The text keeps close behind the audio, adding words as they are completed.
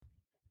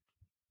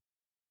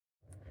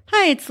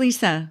Hi, it's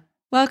Lisa.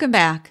 Welcome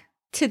back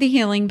to The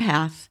Healing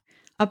Path,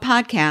 a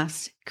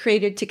podcast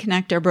created to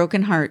connect our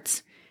broken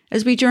hearts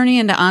as we journey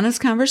into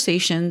honest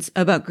conversations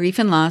about grief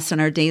and loss in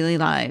our daily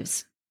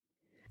lives.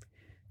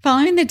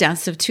 Following the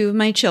deaths of two of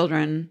my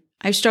children,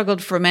 I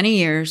struggled for many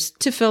years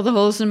to fill the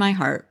holes in my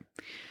heart.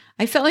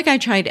 I felt like I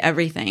tried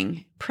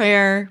everything: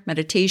 prayer,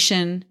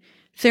 meditation,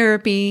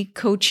 therapy,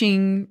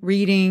 coaching,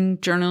 reading,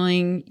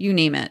 journaling, you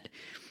name it.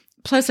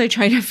 Plus, I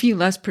tried a few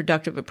less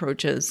productive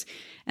approaches.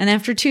 And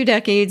after 2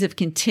 decades of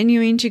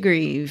continuing to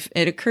grieve,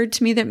 it occurred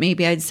to me that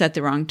maybe I'd set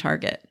the wrong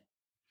target.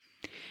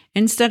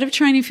 Instead of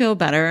trying to feel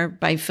better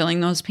by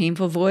filling those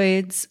painful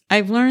voids,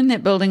 I've learned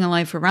that building a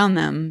life around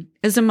them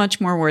is a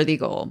much more worthy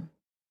goal.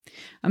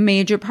 A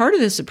major part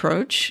of this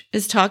approach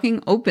is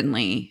talking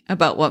openly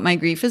about what my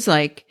grief is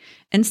like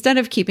instead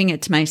of keeping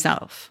it to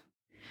myself.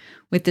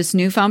 With this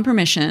newfound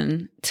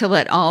permission to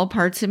let all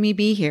parts of me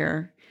be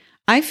here,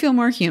 I feel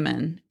more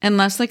human and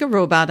less like a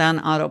robot on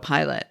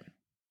autopilot.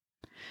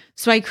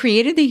 So I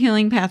created the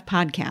Healing Path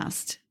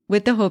podcast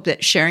with the hope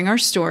that sharing our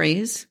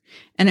stories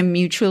in a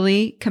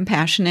mutually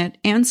compassionate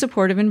and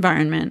supportive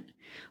environment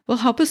will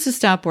help us to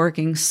stop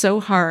working so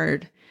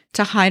hard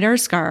to hide our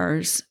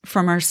scars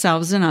from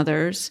ourselves and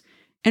others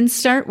and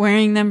start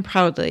wearing them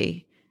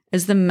proudly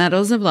as the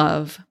medals of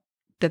love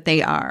that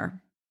they are.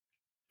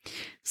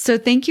 So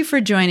thank you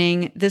for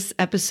joining this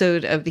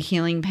episode of The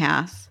Healing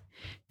Path.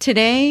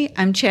 Today,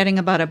 I'm chatting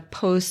about a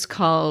post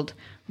called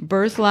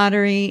Birth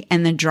Lottery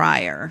and the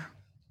Dryer.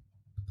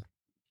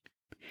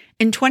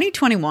 In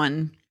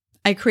 2021,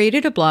 I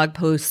created a blog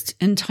post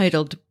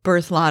entitled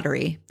Birth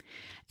Lottery,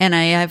 and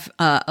I have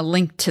a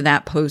link to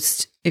that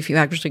post if you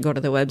actually go to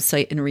the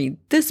website and read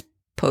this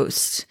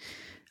post.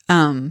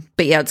 But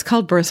yeah, it's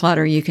called Birth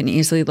Lottery. You can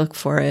easily look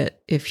for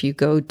it if you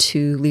go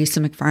to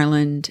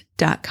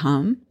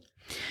lisamcfarland.com.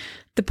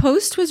 The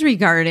post was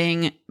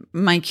regarding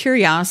my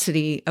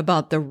curiosity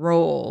about the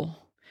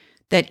role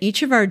that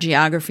each of our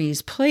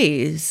geographies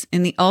plays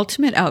in the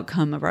ultimate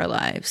outcome of our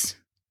lives.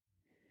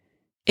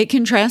 It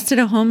contrasted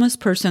a homeless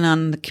person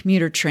on the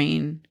commuter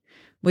train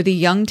with a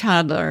young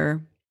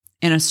toddler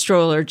in a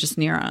stroller just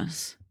near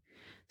us.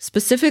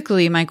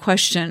 Specifically, my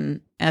question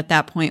at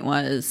that point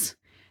was,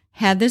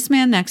 had this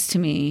man next to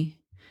me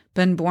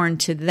been born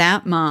to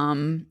that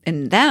mom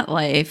in that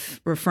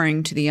life,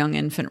 referring to the young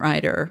infant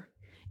rider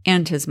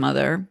and his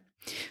mother,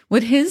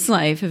 would his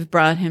life have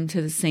brought him to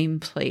the same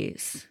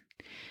place?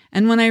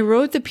 And when I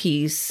wrote the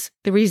piece,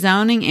 the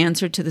resounding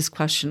answer to this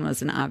question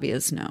was an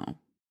obvious no.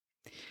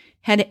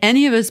 Had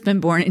any of us been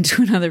born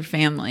into another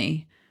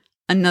family,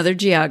 another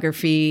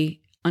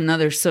geography,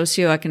 another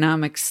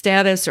socioeconomic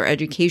status or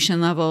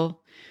education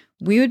level,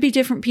 we would be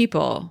different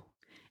people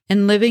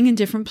and living in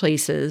different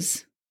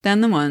places than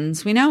the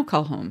ones we now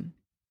call home.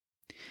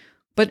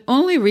 But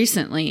only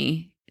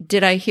recently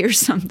did I hear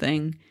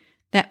something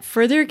that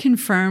further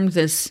confirmed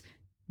this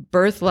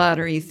birth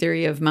lottery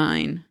theory of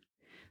mine,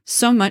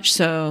 so much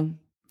so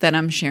that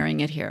I'm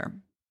sharing it here.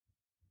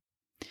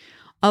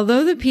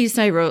 Although the piece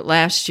I wrote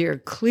last year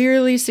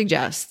clearly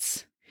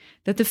suggests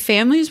that the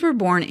families we're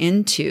born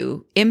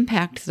into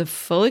impact the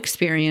full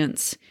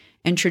experience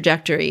and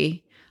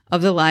trajectory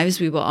of the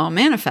lives we will all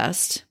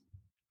manifest,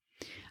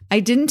 I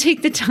didn't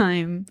take the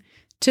time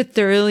to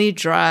thoroughly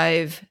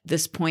drive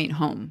this point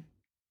home.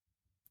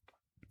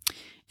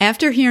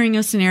 After hearing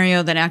a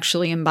scenario that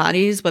actually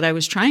embodies what I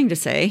was trying to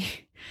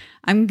say,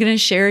 I'm going to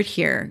share it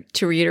here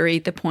to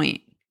reiterate the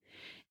point.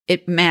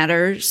 It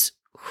matters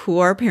who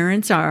our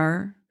parents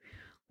are,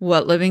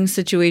 what living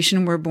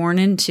situation we're born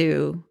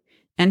into,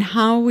 and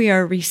how we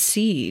are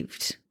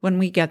received when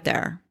we get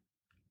there.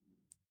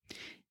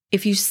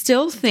 If you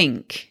still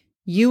think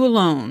you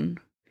alone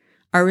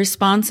are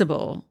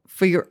responsible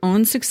for your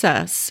own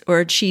success or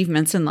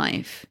achievements in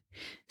life,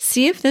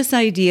 see if this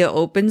idea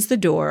opens the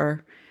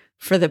door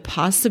for the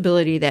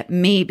possibility that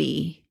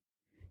maybe,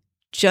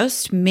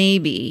 just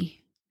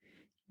maybe,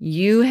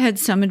 you had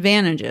some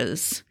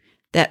advantages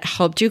that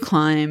helped you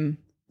climb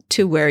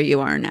to where you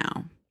are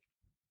now.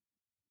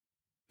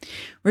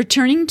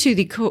 Returning to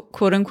the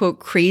quote-unquote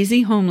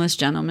crazy homeless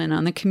gentleman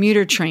on the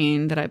commuter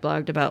train that I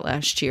blogged about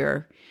last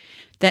year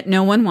that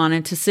no one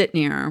wanted to sit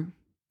near,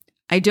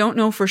 I don't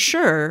know for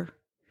sure,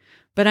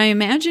 but I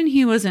imagine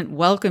he wasn't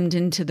welcomed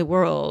into the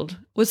world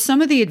with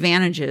some of the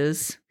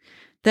advantages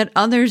that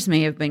others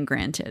may have been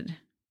granted.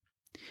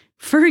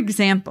 For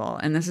example,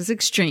 and this is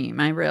extreme,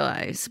 I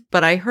realize,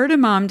 but I heard a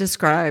mom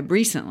describe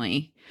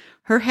recently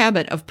her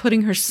habit of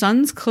putting her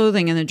son's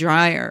clothing in the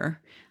dryer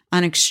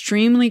on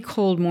extremely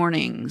cold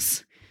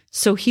mornings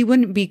so he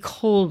wouldn't be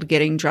cold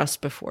getting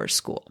dressed before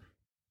school.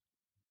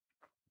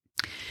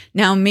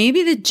 Now,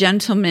 maybe the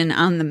gentleman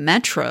on the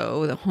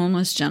metro, the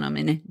homeless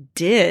gentleman,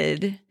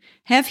 did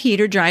have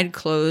heat or dried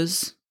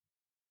clothes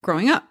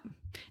growing up.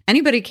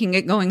 Anybody can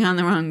get going on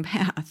the wrong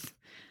path.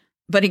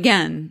 But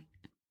again,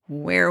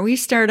 where we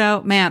start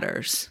out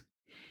matters.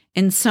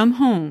 In some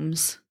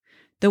homes,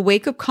 the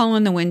wake-up call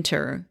in the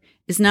winter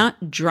is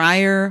not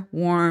dryer,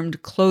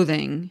 warmed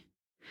clothing,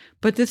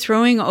 but the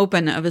throwing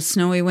open of a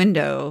snowy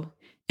window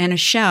and a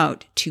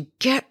shout to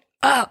get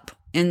up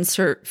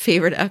insert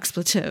favorite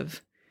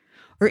expletive,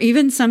 or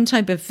even some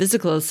type of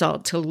physical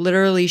assault to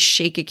literally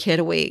shake a kid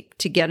awake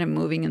to get him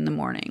moving in the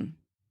morning.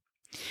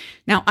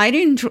 Now, I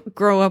didn't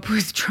grow up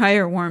with dry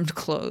or warmed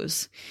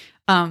clothes,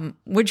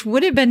 which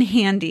would have been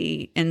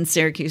handy in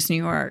Syracuse, New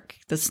York,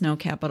 the snow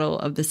capital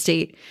of the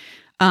state.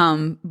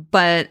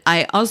 But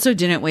I also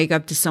didn't wake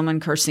up to someone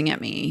cursing at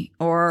me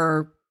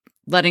or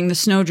letting the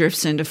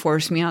snowdrifts in to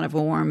force me out of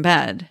a warm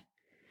bed.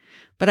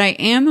 But I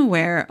am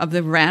aware of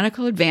the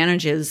radical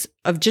advantages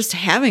of just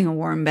having a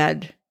warm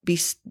bed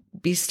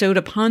bestowed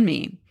upon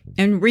me.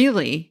 And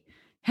really,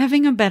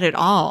 having a bed at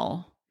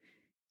all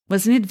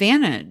was an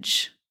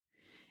advantage.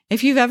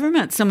 If you've ever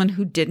met someone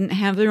who didn't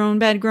have their own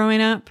bed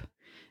growing up,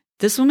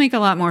 this will make a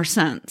lot more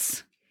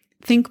sense.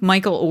 Think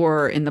Michael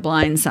Oher in The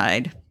Blind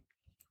Side.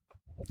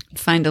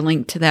 Find a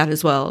link to that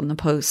as well in the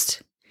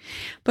post.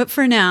 But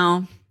for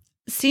now,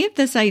 see if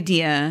this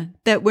idea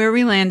that where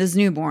we land as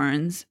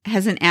newborns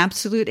has an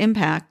absolute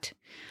impact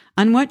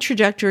on what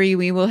trajectory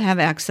we will have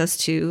access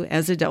to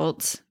as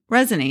adults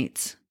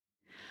resonates.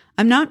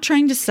 I'm not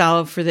trying to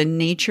solve for the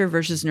nature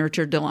versus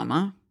nurture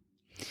dilemma.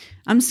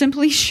 I'm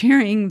simply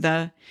sharing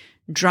the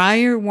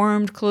dry or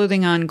warmed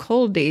clothing on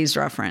cold days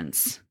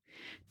reference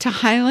to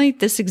highlight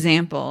this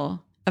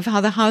example of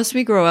how the house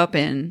we grow up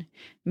in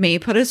may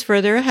put us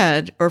further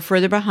ahead or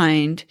further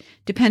behind,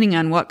 depending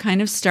on what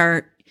kind of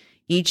start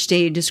each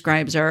day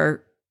describes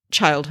our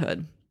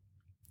childhood.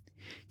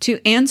 To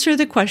answer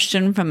the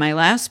question from my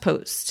last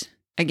post,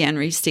 again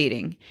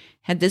restating,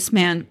 had this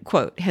man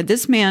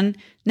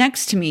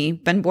next to me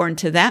been born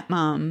to that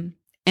mom,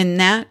 and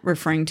that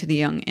referring to the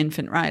young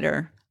infant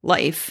rider,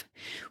 life,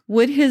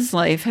 would his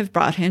life have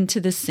brought him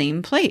to the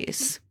same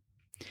place?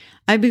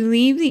 I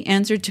believe the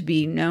answer to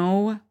be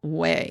no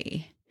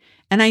way.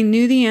 And I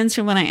knew the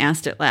answer when I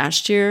asked it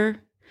last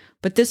year,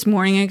 but this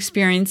morning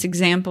experience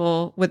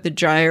example with the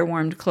dry or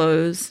warmed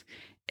clothes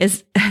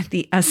is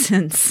the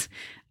essence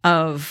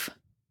of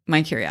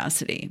my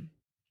curiosity.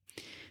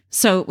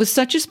 So with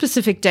such a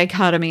specific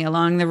dichotomy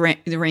along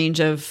the range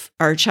of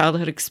our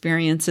childhood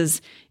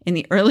experiences in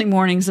the early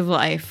mornings of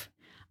life,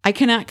 I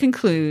cannot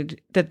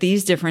conclude that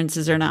these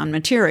differences are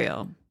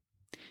non-material.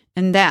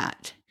 And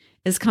that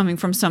is coming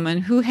from someone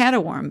who had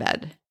a warm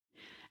bed.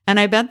 And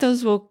I bet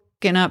those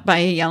woken up by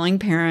a yelling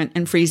parent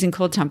and freezing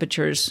cold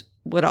temperatures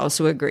would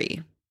also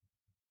agree.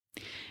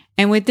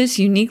 And with this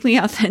uniquely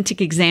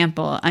authentic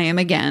example, I am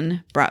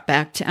again brought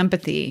back to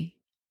empathy.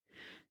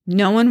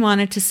 No one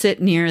wanted to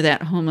sit near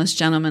that homeless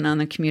gentleman on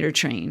the commuter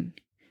train.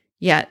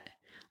 Yet,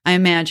 I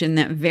imagine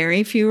that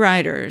very few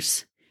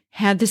riders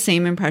had the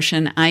same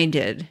impression I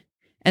did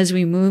as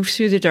we moved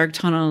through the dark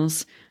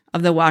tunnels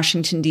of the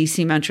Washington,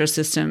 D.C. metro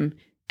system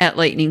at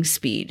lightning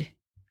speed.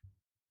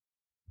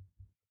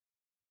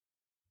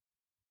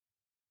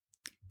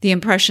 The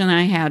impression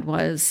I had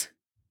was,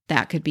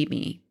 that could be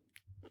me.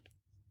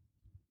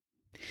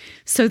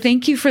 So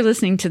thank you for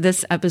listening to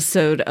this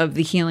episode of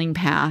The Healing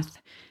Path.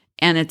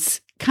 And it's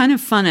kind of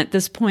fun at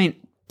this point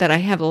that I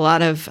have a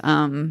lot of,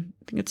 I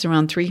think it's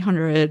around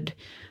 300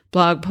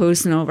 blog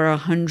posts and over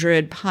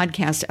 100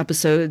 podcast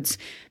episodes,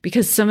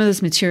 because some of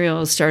this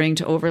material is starting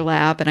to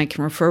overlap and I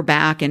can refer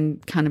back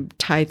and kind of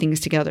tie things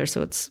together.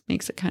 So it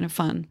makes it kind of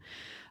fun.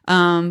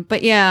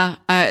 But yeah,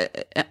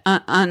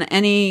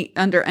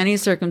 under any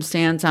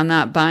circumstance, I'm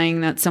not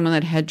buying that someone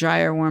that had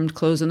dry or warmed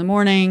clothes in the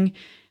morning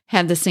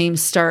had the same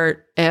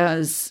start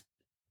as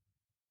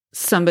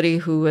somebody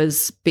who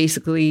was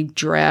basically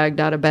dragged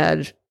out of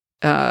bed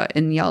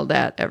and yelled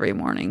at every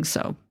morning.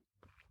 So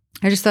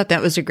I just thought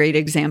that was a great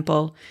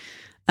example.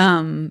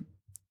 The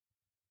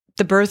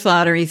birth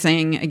lottery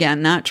thing,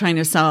 again, not trying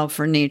to solve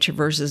for nature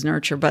versus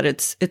nurture, but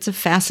it's a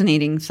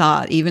fascinating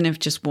thought. Even if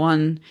just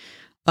one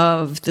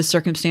of the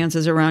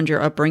circumstances around your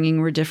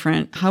upbringing were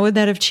different, how would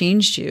that have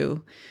changed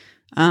you?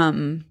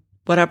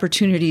 What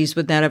opportunities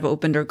would that have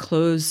opened or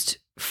closed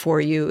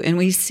for you? And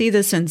we see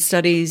this in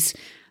studies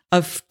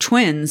of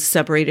twins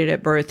separated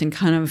at birth and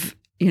kind of,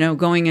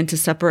 going into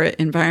separate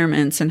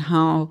environments and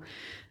how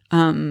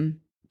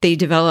they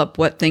develop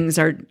what things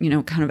are,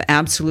 kind of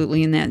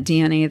absolutely in that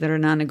DNA that are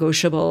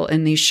non-negotiable,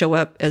 and they show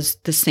up as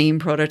the same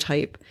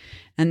prototype.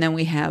 And then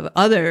we have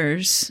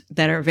others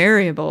that are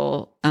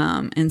variable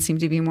and seem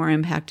to be more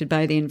impacted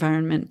by the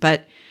environment.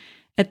 But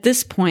at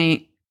this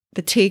point,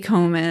 the take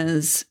home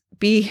is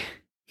be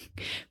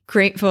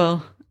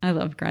grateful. I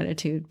love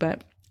gratitude,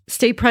 but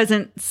stay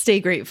present, stay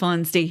grateful,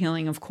 and stay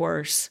healing, of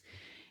course.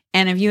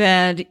 And if you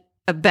had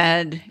a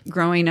bed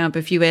growing up,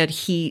 if you had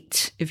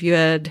heat, if you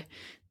had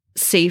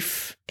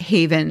safe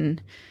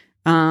haven,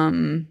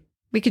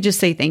 we could just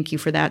say thank you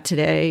for that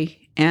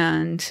today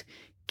and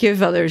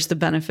give others the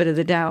benefit of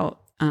the doubt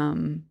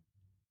when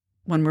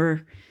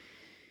we're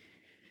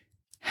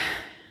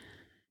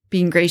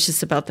being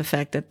gracious about the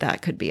fact that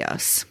that could be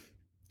us.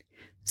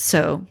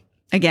 So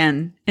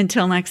again,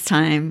 until next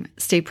time,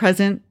 stay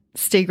present,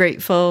 stay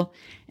grateful,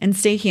 and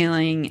stay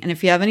healing. And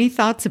if you have any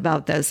thoughts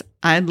about this,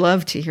 I'd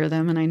love to hear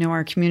them. And I know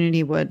our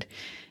community would,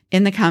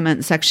 in the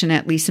comment section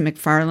at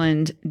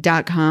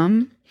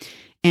lisamcfarland.com.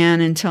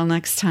 And until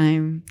next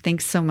time,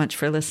 thanks so much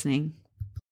for listening.